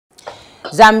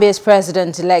Zambia's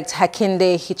President-elect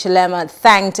Hakainde Hichilema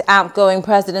thanked outgoing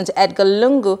President Edgar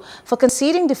Lungu for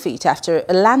conceding defeat after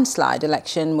a landslide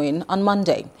election win on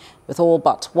Monday. With all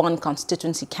but one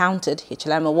constituency counted,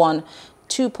 Hichilema won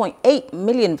 2.8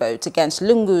 million votes against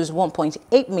Lungu's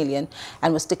 1.8 million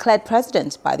and was declared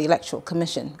president by the Electoral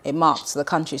Commission. It marks the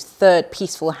country's third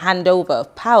peaceful handover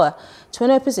of power to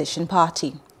an opposition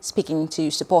party. Speaking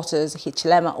to supporters,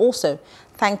 Hichilema also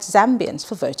thanked Zambians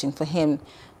for voting for him.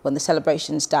 When the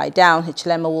celebrations die down,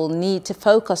 Hichilema will need to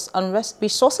focus on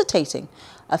resuscitating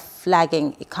a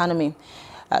flagging economy.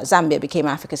 Zambia became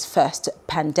Africa's first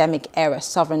pandemic-era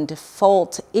sovereign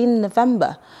default in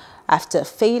November after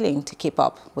failing to keep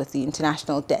up with the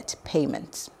international debt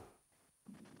payments.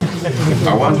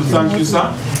 I want to thank you,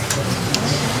 sir,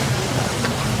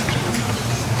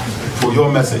 for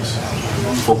your message,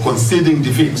 for conceding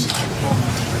defeat,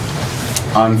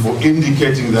 and for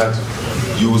indicating that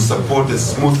you will support a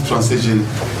smooth transition.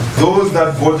 Those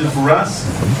that voted for us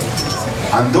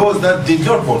and those that did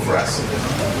not vote for us,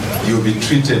 you will be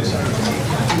treated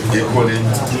equally,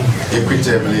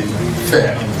 equitably,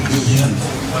 fair.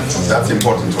 That's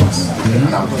important to us.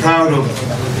 And I'm proud of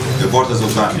the voters of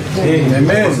Zambia.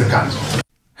 Across the country.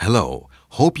 Hello.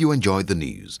 Hope you enjoyed the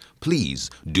news.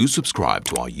 Please do subscribe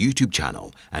to our YouTube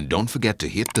channel and don't forget to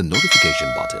hit the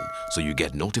notification button so you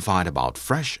get notified about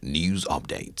fresh news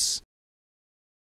updates.